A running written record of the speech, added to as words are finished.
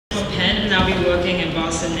I'll be working in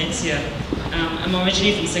Boston next year. I'm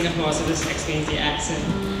originally from Singapore, so this explains the accent.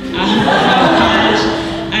 From college,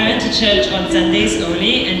 I went to church on Sundays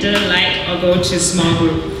only and didn't like or go to small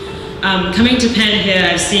group. Coming to Penn here,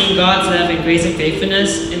 I've seen God's love and grace and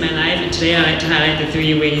faithfulness in my life, and today I'd like to highlight the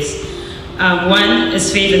 3 ways. One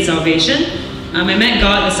is faith and salvation. I met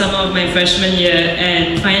God the summer of my freshman year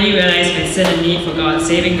and finally realized my sin and need for God's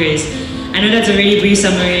saving grace. I know that's a really brief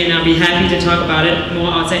summary and I'll be happy to talk about it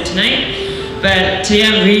more outside tonight. But today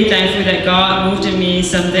I'm really thankful that God moved in me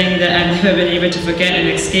something that I've never been able to forget and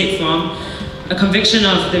escape from, a conviction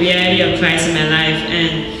of the reality of Christ in my life,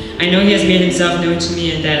 and I know He has made Himself known to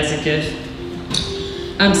me, and that is a gift.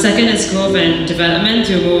 Second is growth and development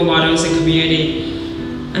through role models and community.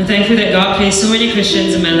 I'm thankful that God placed so many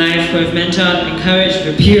Christians in my life who have mentored, encouraged,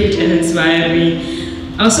 rebuked, and inspired me.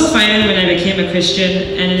 I also find when I became a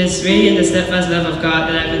Christian, and it is really in the steadfast love of God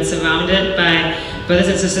that I've been surrounded by brothers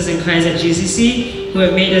and sisters in Christ at GCC who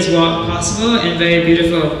have made this walk possible and very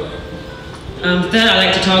beautiful. Third, I'd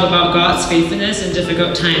like to talk about God's faithfulness in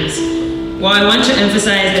difficult times. While I want to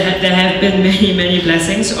emphasize that there have been many, many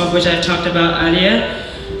blessings, of which I've talked about earlier,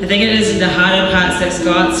 I think it is in the harder parts that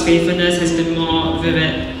God's faithfulness has been more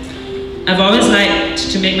vivid. I've always liked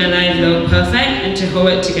to make my life look perfect and to hold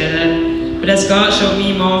it together, but as God showed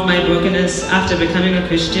me more of my brokenness after becoming a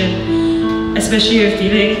Christian, especially with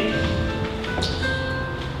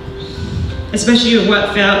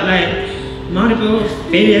what felt like multiple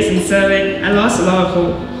failures in serving, I lost a lot of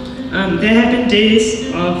hope. There have been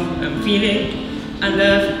days of feeling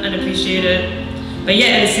unloved, unappreciated, but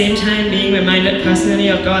yet at the same time being reminded personally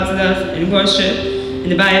of God's love and worship in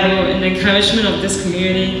the Bible and the encouragement of this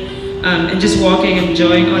community, and just walking and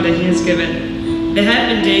enjoying all that He has given. There have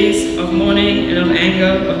been days of mourning and of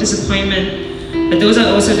anger, of disappointment, but those are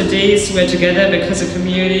also the days we're together because of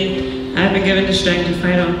community. I've been given the strength to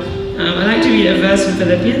fight on. I'd like to read a verse from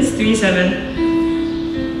Philippians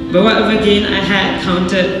 3:7. But whatever gain I had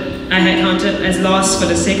counted as loss for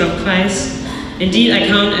the sake of Christ. Indeed, I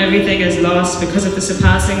count everything as loss because of the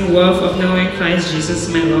surpassing worth of knowing Christ Jesus,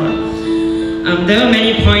 my Lord. There were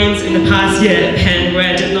many points in the past year at Penn where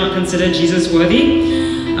I did not consider Jesus worthy.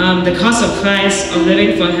 The cost of Christ, of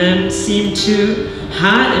living for Him, seemed too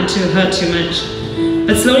hard and to hurt too much.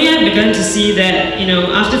 But slowly I've begun to see that,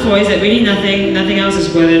 after 4 years, that really nothing else is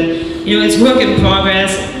worth it. It's work in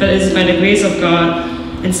progress, but it's by the grace of God,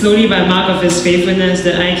 and slowly by mark of His faithfulness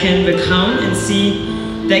that I can recount and see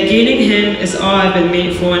that gaining Him is all I've been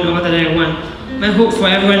made for and all that I want. My hope for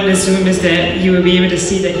everyone in this room is that you will be able to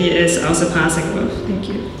see that He is our surpassing worth. Thank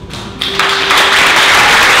you.